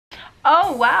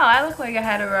Oh wow, I look like I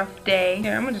had a rough day.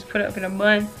 Here, I'm gonna just put it up in a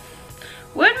bun.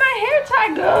 Where'd my hair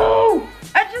tie go?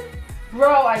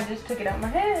 I just took it out my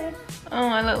head. Oh,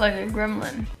 I look like a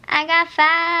gremlin. I got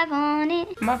 5 on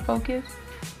it. My focus.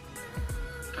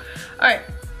 Alright,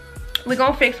 we're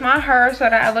gonna fix my hair so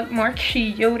that I look more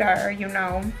cuter, you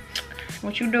know.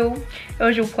 What you do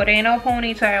is you put it in a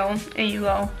ponytail and you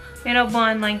go in a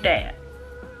bun like that.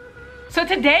 So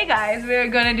today, guys, we're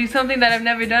gonna do something that I've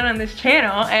never done on this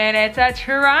channel, and it's a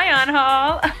try-on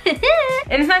haul.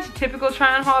 And it's not a typical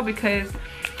try-on haul because,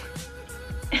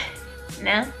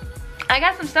 nah. I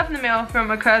got some stuff in the mail from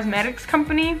a cosmetics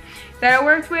company that I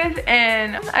worked with,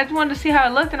 and I just wanted to see how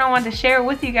it looked, and I wanted to share it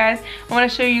with you guys. I want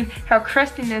to show you how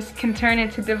crustiness can turn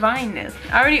into divineness.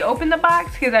 I already opened the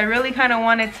box because I really kind of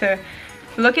wanted to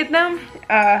look at them,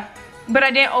 but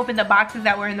I didn't open the boxes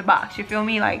that were in the box. You feel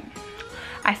me? Like,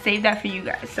 I saved that for you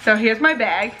guys. So here's my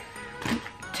bag.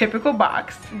 Typical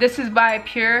box. This is by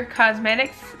PUR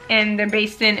Cosmetics, and they're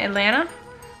based in Atlanta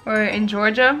or in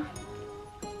Georgia.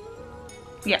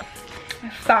 Yeah.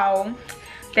 So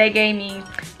they gave me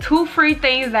 2 free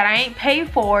things that I ain't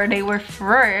paid for. They were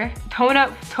free. Tone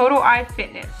Up Total Eye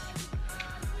Fitness.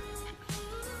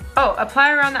 Oh,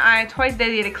 apply around the eye twice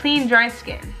daily to clean dry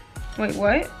skin. Wait,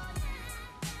 what?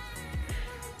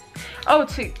 Oh,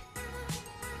 to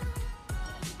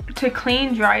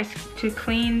clean dry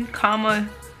skin.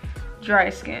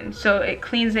 So it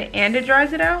cleans it and it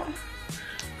dries it out?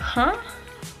 Huh?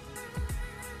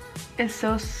 It's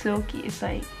so silky. It's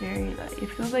like very like,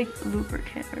 it feels like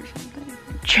lubricant or something.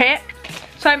 Check.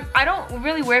 So I don't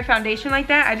really wear foundation like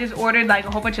that. I just ordered like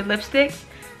a whole bunch of lipsticks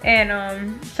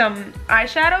and some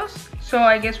eyeshadows. So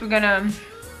I guess we're gonna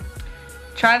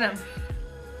try them.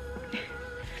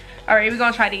 All right, we're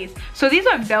gonna try these. So these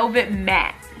are velvet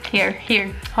matte. Here,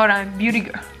 hold on, beauty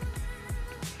girl.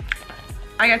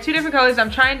 I got 2 different colors. I'm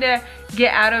trying to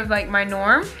get out of like my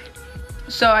norm.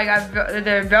 So I got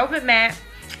the velvet matte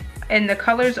in the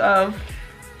colors of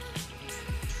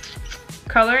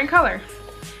Color and Color.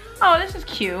 Oh, this is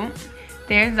cute.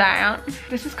 There's that.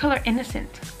 This is Color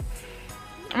Innocent.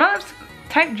 My lips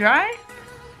type dry.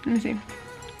 Let me see.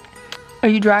 Are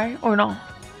you dry or no?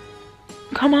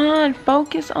 Come on,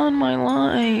 focus on my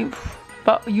life.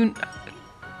 But you,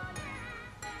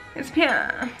 it's pink.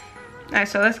 Alright,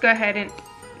 so let's go ahead and,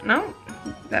 no,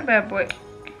 that bad boy,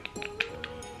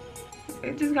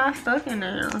 it just got stuck in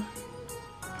there.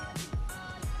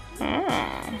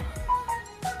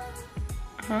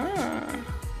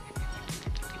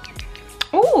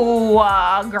 Ooh,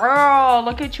 girl,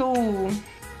 look at you.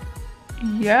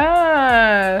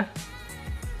 Yeah.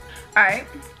 Alright.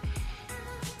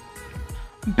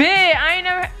 Big, I ain't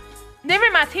never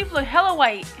my teeth look hella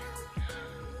white.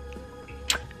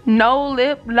 No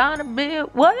lip liner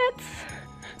bit, what?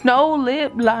 No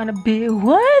lip liner bit,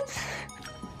 what?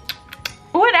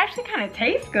 Oh, it actually kind of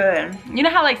tastes good. You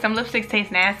know how like some lipsticks taste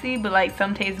nasty, but like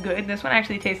some taste good? This one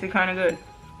actually tasted kind of good.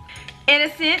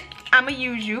 Innocent, I'ma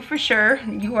use you for sure.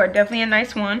 You are definitely a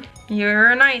nice one. You're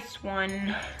a nice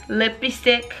one. Lippy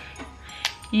stick,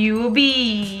 you will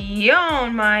be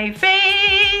on my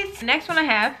face. The next one I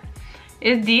have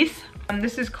is these.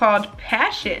 This is called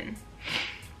Passion.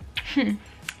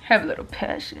 Have a little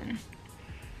passion.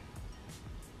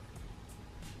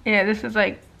 Yeah, this is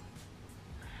like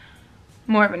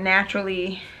more of a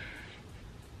naturally.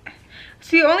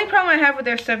 See, the only problem I have with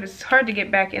their stuff is it's hard to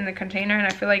get back in the container, and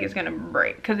I feel like it's gonna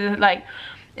break because it's like,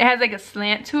 it has like a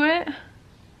slant to it.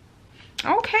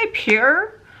 Okay,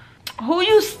 PUR. Who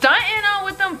you stunting on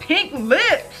with them pink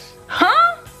lips?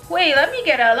 Huh? Wait, let me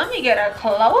get a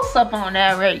close up on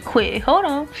that really quick. Hold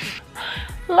on.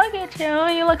 Look at you.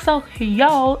 You look so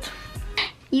cute.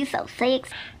 You so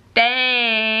sexy.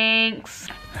 Thanks.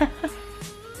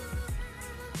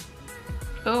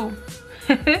 Oh.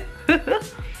 So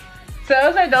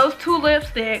those are those 2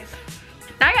 lipsticks.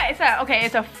 I got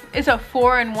it's a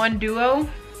 4-in-1 duo.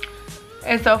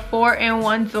 It's a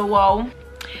 4-in-1 duo.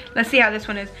 Let's see how this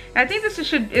one is. I think this is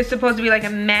supposed to be like a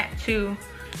matte too.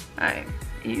 Alright.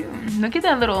 Ew. Look at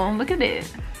that little, look at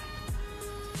it.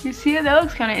 You see it? That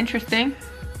looks kind of interesting.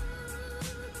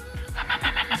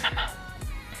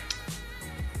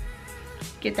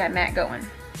 Get that matte going.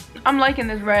 I'm liking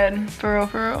this red, for real,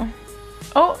 for real.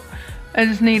 Oh, I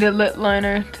just need a lip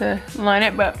liner to line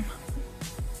it, but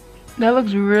that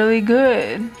looks really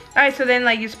good. Alright, so then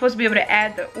like you're supposed to be able to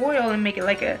add the oil and make it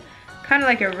like a, kind of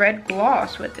like a red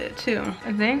gloss with it too,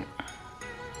 I think.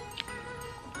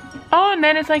 Oh, and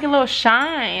then it's like a little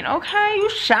shine. Okay, you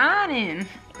shining.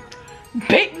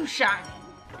 Big you shining.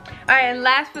 Alright, and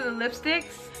last for the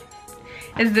lipsticks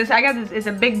is this. I got this, it's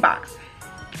a big box.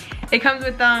 It comes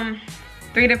with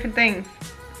 3 different things.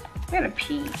 I gotta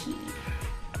pee.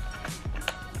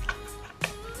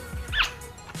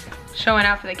 Showing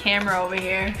out for the camera over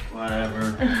here.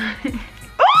 Whatever.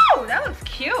 Oh, that looks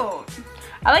cute.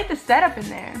 I like the setup in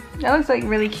there. That looks like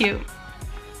really cute.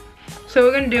 So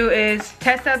what we're gonna do is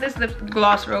test out this lip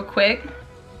gloss real quick.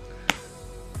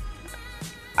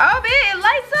 Oh, bitch, it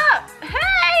lights up.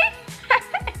 Hey!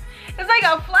 It's like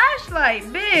a flashlight,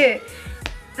 bitch.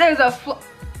 There's a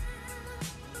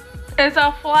it's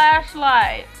a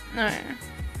flashlight. Alright.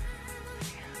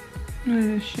 Look at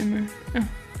this shimmer. Oh.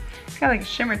 It's got like a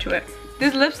shimmer to it.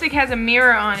 This lipstick has a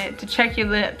mirror on it to check your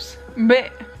lips.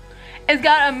 But it's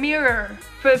got a mirror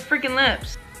for the freaking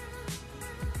lips.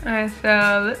 Alright,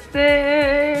 so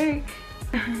lipstick.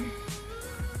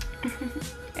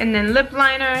 And then lip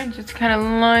liner. Just kind of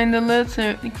line the lips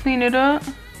and clean it up.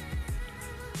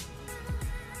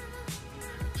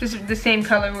 Just the same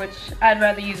color, which I'd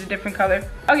rather use a different color.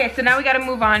 Okay, so now we gotta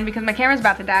move on because my camera's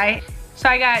about to die. So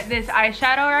I got this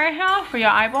eyeshadow right now for your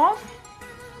eyeballs.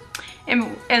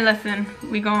 And listen,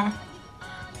 we gonna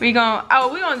do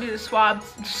the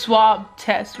swab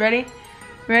test. Ready?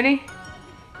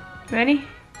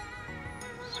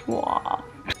 Swab.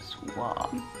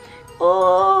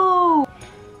 Oh,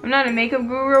 I'm not a makeup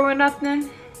guru or nothing.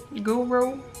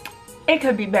 It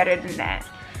could be better than that.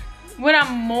 What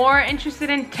I'm more interested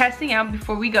in testing out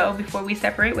before we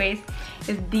separate ways,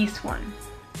 is this one.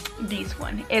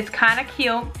 It's kind of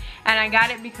cute, and I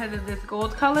got it because of this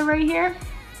gold color right here.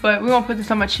 But we're gonna put this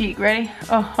on my cheek. Ready?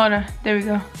 Oh, hold on. There we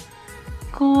go.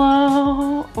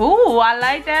 Glow. Ooh, I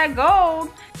like that gold.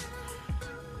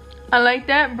 I like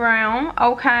that brown.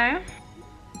 Okay.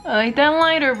 I like that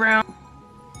lighter brown.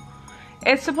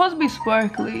 It's supposed to be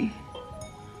sparkly.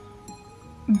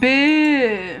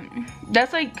 Big.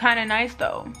 That's like kind of nice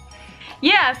though.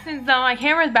 Yeah, since my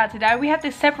camera's about to die, we have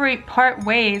to separate part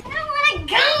ways. I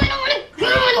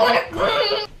don't wanna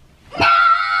go. No!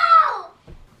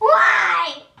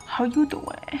 Why? How you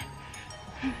doing?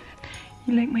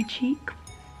 You like my cheek?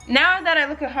 Now that I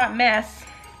look a hot mess,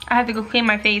 I have to go clean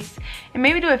my face and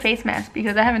maybe do a face mask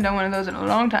because I haven't done one of those in a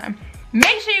long time.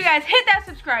 Make sure you guys hit that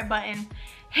subscribe button.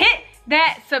 Hit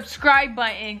that subscribe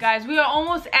button, guys. We are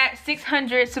almost at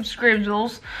 600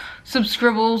 subscribers.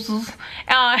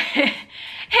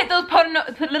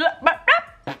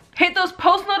 Hit those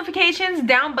post notifications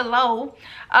down below.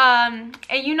 And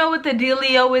you know what the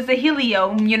dealio is, a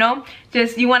helio, you know?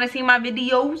 Just, you want to see my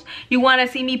videos? You want to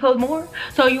see me post more?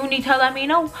 So you need to let me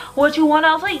know what you want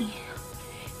to see.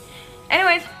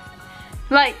 Anyways,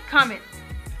 like, comment,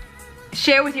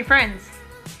 share with your friends.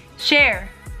 Share.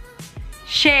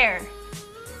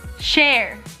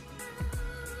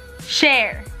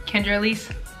 Kendra Elise.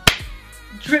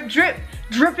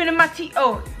 Dripping in my teeth.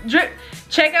 Oh, drip.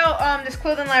 Check out this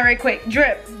clothing line right quick.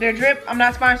 Drip. They're Drip. I'm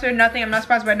not sponsored, nothing. I'm not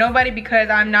sponsored by nobody because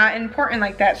I'm not important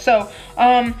like that. So,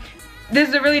 this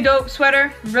is a really dope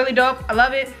sweater. Really dope. I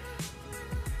love it.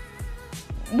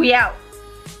 We out.